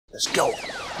Let's go.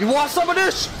 You want some of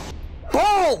this?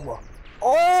 Boom!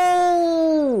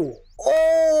 Oh!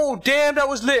 Oh, damn, that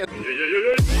was lit.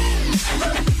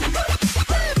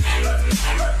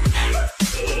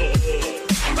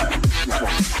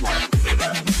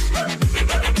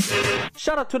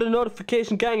 Shout out to the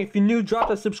notification gang. If you're new, drop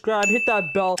that subscribe, hit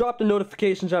that bell, drop the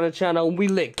notifications on the channel, and we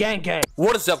lit. Gang gang.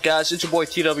 What is up, guys? It's your boy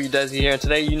Dessi here, and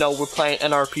today, you know, we're playing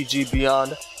NRPG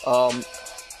Beyond.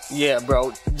 Yeah,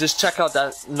 bro, just check out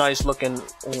that nice looking,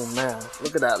 oh man,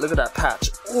 look at that patch.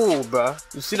 Ooh, bro,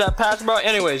 you see that patch, bro?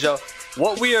 Anyways, yo,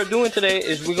 what we are doing today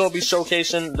is we're gonna be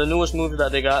showcasing the newest moves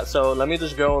that they got. So let me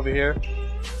just go over here.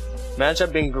 Man,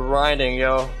 I've been grinding,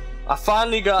 yo. I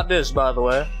finally got this, by the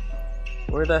way.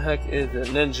 Where the heck is it?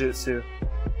 Ninjutsu.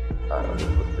 Alright,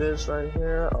 put this right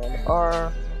here on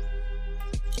R.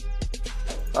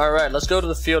 Alright, let's go to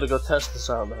the field to go test this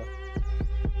out, man.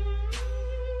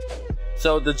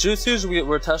 So the jutsus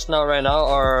we're testing out right now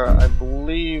are, I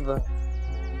believe, what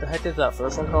the heck is that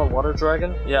first one called? Water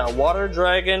Dragon? Yeah, Water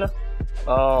Dragon,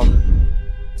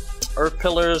 Earth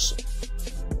Pillars.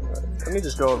 Let me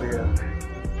just go over here.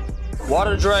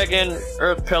 Water Dragon,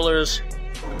 Earth Pillars,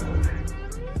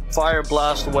 Fire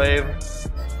Blast Wave,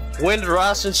 Wind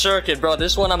RasenShuriken. Bro,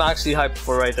 this one I'm actually hyped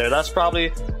for right there. That's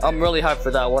probably, I'm really hyped for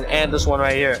that one, and this one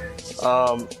right here.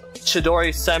 Chidori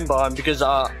Senbon, because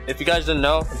if you guys didn't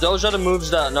know, those are the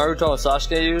moves that Naruto and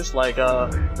Sasuke use. Like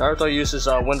Naruto uses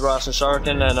Wind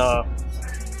RasenShuriken, and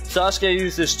Sasuke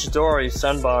uses Chidori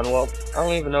Senbon. Well, I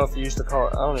don't even know if he used to call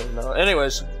it. I don't even know.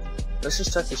 Anyways, let's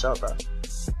just check this out, bro.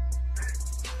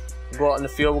 Go out in the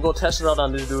field. We'll go test it out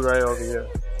on this dude right over here.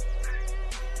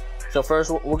 So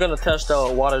first, we're gonna test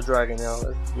out Water Dragon,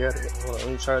 yo. Yeah, hold on, let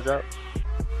me charge up.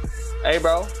 Hey,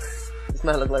 bro, this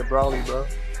man look like Brawly, bro.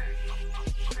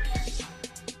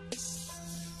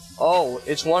 Oh,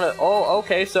 it's one of, oh,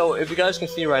 okay, so if you guys can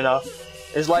see right now,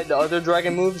 it's like the other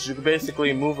dragon moves. You can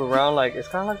basically move around, like, it's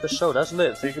kind of like the show. That's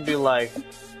lit. So you can be like,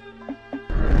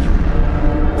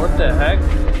 what the heck?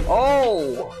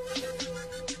 Oh,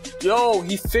 yo,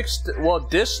 he fixed, well,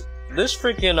 this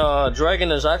freaking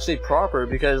dragon is actually proper,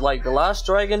 because like the last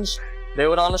dragons, they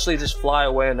would honestly just fly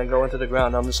away and then go into the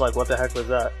ground. I'm just like, what the heck was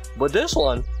that? But this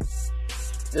one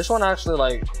actually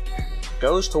like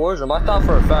goes towards him. I thought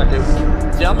for a fact it,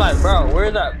 see, I'm like, bro,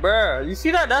 where's that, bro? You see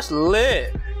that? That's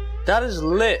lit. That is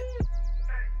lit.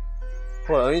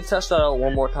 Hold on, let me test that out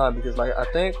one more time, because like I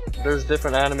think there's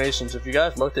different animations. If you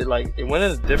guys looked at, like, it went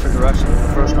in a different direction than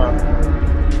the first time.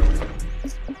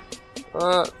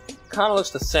 Kind of looks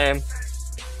the same.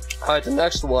 Alright, the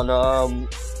next one,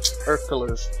 Earth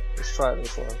Pillars. Let's try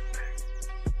this one.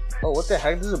 Oh, what the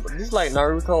heck? This is like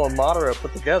Naruto and Madara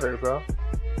put together, bro.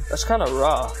 That's kind of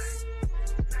raw.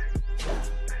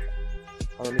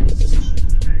 Oh, let me get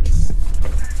this.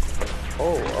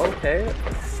 Oh, okay.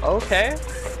 Okay.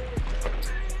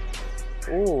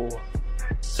 Ooh.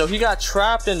 So he got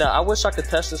trapped in that. I wish I could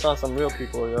test this on some real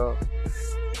people, yo.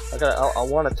 I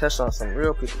want to test on some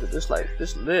real people. This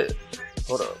lit.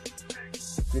 Hold up.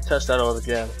 Let me test that out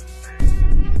again.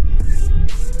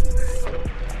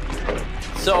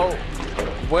 So,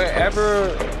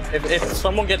 wherever, if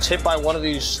someone gets hit by one of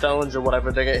these stones or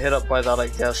whatever, they get hit up by that, I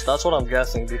guess. That's what I'm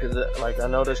guessing, because like I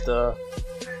noticed the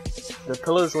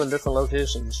pillars were in different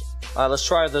locations. Alright, let's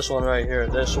try this one right here.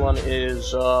 This one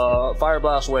is Fire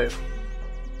Blast Wave.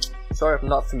 Sorry if I'm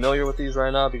not familiar with these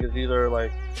right now, because these are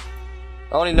like,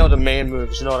 I only know the main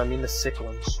moves, you know what I mean? The sick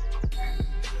ones.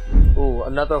 Ooh,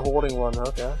 another holding one.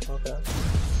 Okay, okay.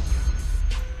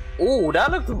 Ooh,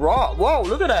 that looked raw. Whoa,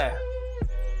 look at that.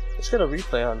 Let's get a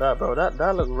replay on that, bro. That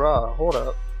looked raw. Hold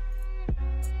up.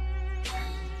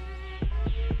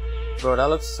 Bro, that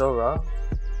looks so raw.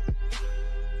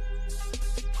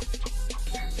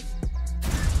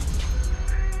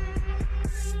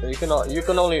 You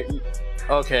can only,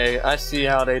 okay, I see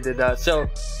how they did that. So,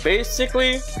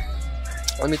 basically,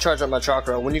 let me charge up my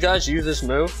chakra. When you guys use this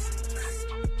move,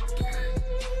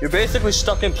 you're basically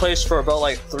stuck in place for about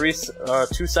like 2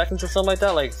 seconds or something like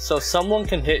that. Like, so someone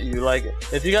can hit you. Like,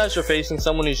 if you guys are facing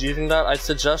someone who's using that, I'd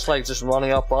suggest like just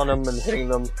running up on them and hitting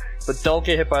them. But don't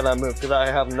get hit by that move, because I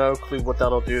have no clue what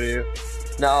that'll do to you.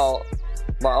 Now,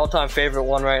 my all-time favorite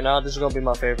one right now, this is gonna be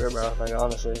my favorite, bro. Like,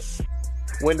 honestly,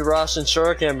 Wind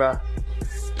RasenShuriken, bro.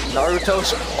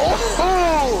 Naruto's.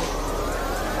 Oh!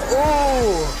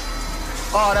 Oh!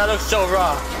 Oh, that looks so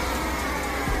raw.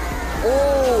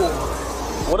 Oh!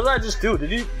 What did I just do? Did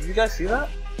you guys see that?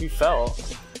 He fell.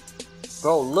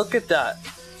 Bro, look at that.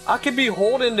 I could be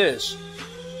holding this.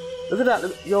 Look at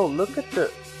that. Yo, look at the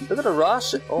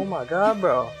Rasen. Oh my god,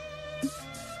 bro.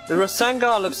 The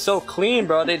Rasengan looks so clean,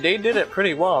 bro. They did it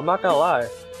pretty well. I'm not gonna lie.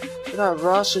 Look at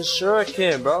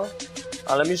RasenShuriken, bro.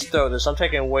 Let me throw this. I'm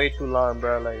taking way too long,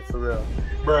 bro. Like, for real.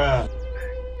 Bruh.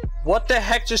 What the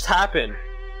heck just happened?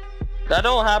 That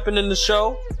don't happen in the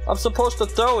show. I'm supposed to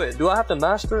throw it. Do I have to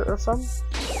master it or something?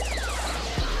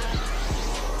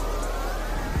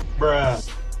 Bruh.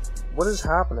 What is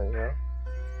happening, yo?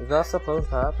 Is that supposed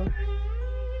to happen?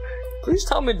 Please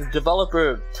tell me the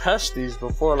developer test these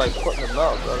before like putting them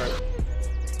out, bro. Like,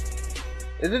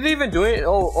 is it even doing it?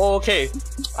 Oh, okay.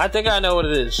 I think I know what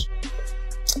it is.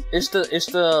 It's the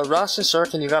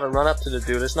RasenShuriken you gotta run up to the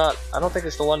dude. It's not. I don't think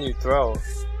it's the one you throw.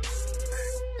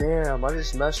 Damn, I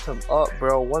just messed him up,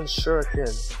 bro. One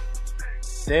shuriken.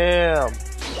 Damn.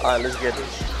 All right, let's get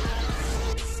this.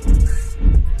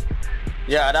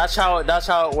 Yeah, that's how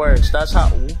it works. That's how.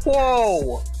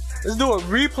 Whoa! Let's do a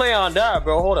replay on that,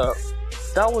 bro. Hold up.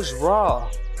 That was raw.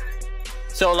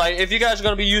 So, like, if you guys are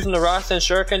gonna be using the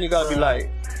RasenShuriken, you gotta be like,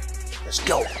 let's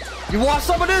go. You want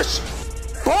some of this?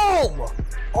 Boom!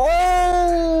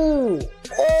 Oh!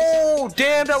 Oh,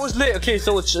 damn, that was lit. Okay,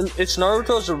 so it's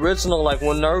Naruto's original, like,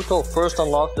 when Naruto first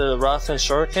unlocked the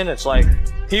RasenShuriken, it's like,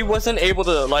 he wasn't able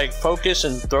to, like, focus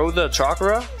and throw the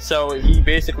chakra, so he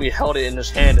basically held it in his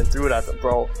hand and threw it at the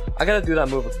bro. I gotta do that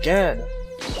move again.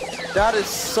 That is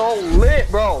so lit,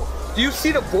 bro. Do you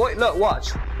see the boy? Look,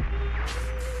 watch.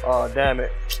 Oh, damn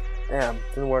it. Damn,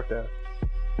 didn't work there.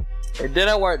 It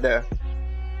didn't work there.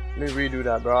 Let me redo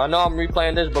that, bro. I know I'm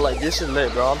replaying this, but like, this is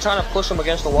lit, bro. I'm trying to push him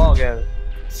against the wall again.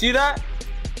 See that?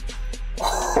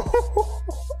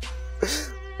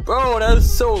 Bro, that is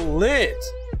so lit.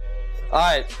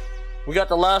 Alright, we got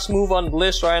the last move on the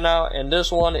list right now, and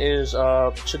this one is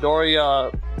Chidori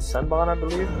Senbon, I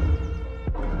believe.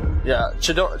 Yeah,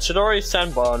 Chidori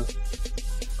Senbon.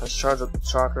 Let's charge up the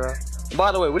chakra.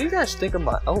 By the way, what do you guys think of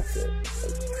my outfit?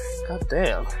 Like, god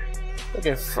damn.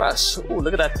 Looking fresh. Ooh,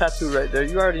 look at that tattoo right there.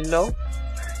 You already know.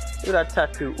 Look at that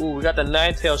tattoo. Ooh, we got the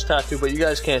Nine Tails tattoo, but you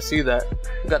guys can't see that.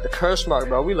 We got the curse mark,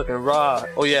 bro. We looking raw.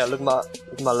 Oh yeah, look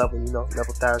at my level, you know,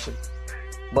 level 1000.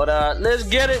 But let's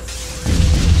get it.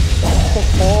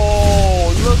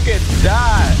 Oh, look at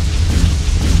that.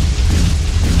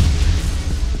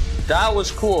 That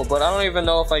was cool, but I don't even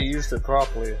know if I used it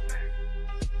properly.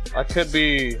 I could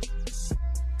be.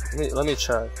 Let me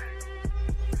check.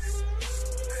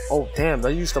 Oh damn, I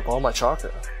used up all my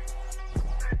chakra.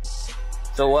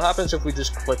 So what happens if we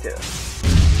just click it?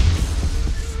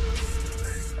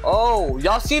 Oh,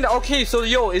 y'all seen that? Okay, so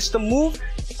yo, it's the move.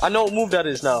 I know what move that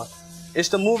is now. It's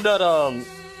the move that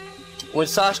when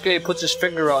Sasuke puts his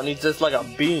finger out and he's just like a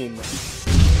beam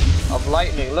of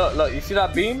lightning. Look, you see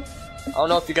that beam? I don't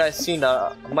know if you guys seen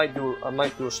that. I might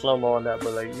do a slow-mo on that,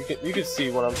 but like you can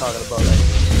see what I'm talking about. Like,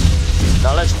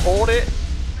 now let's hold it.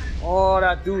 Oh,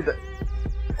 that dude.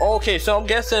 Okay, so I'm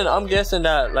guessing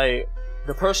that like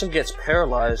the person gets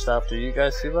paralyzed after. You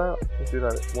guys see that? Let's do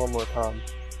that one more time.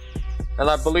 And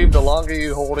I believe the longer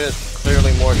you hold it,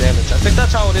 clearly more damage. I think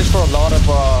that's how it is for a lot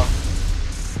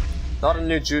of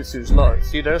new jutsus. Look,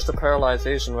 see, there's the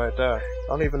paralyzation right there. I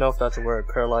don't even know if that's a word,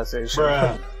 paralyzation.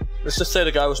 Bruh. Let's just say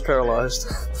the guy was paralyzed.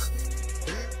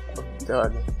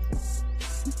 God.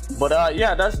 But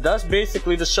yeah, that's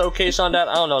basically the showcase on that.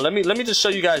 I don't know. Let me just show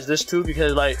you guys this too,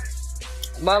 because like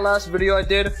my last video I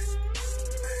did,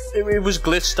 it was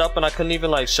glitched up and I couldn't even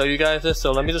like show you guys this.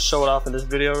 So let me just show it off in this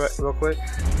video real quick.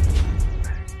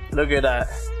 Look at that.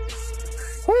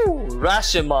 Woo!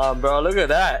 Rasenmon, bro. Look at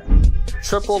that.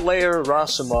 Triple layer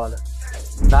Rasenmon.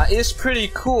 Now it's pretty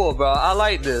cool, bro. I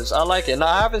like this. I like it. Now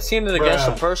I haven't seen it against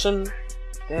a person.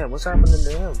 Damn, what's happening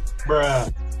to him?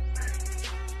 Bruh.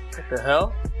 What the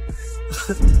hell?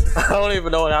 I don't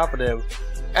even know what happened to him.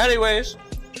 Anyways,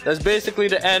 that's basically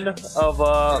the end of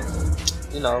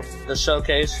you know, the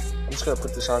showcase. I'm just gonna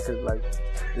put this on because like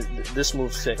this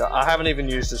move's sick. I haven't even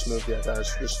used this move yet,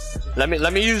 guys. Just let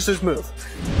me use this move.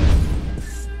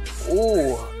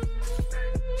 Ooh.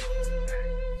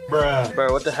 Bruh.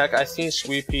 Bro, what the heck? I seen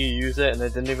Sweepy use it and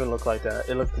it didn't even look like that.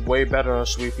 It looked way better on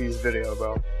Sweepy's video,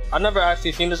 bro. I've never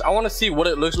actually seen this. I want to see what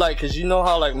it looks like because you know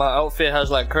how like my outfit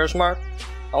has like curse mark?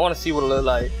 I want to see what it looks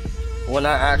like when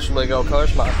I actually go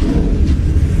curse mark.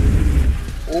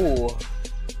 Ooh.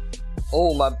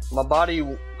 Oh, my body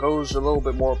goes a little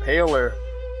bit more paler.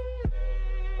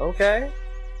 Okay.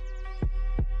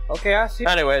 Okay, I see.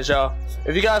 Anyways, y'all,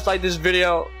 if you guys like this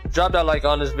video, drop that like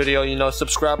on this video, you know,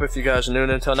 subscribe if you guys are new,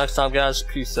 and until next time, guys,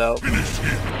 peace out.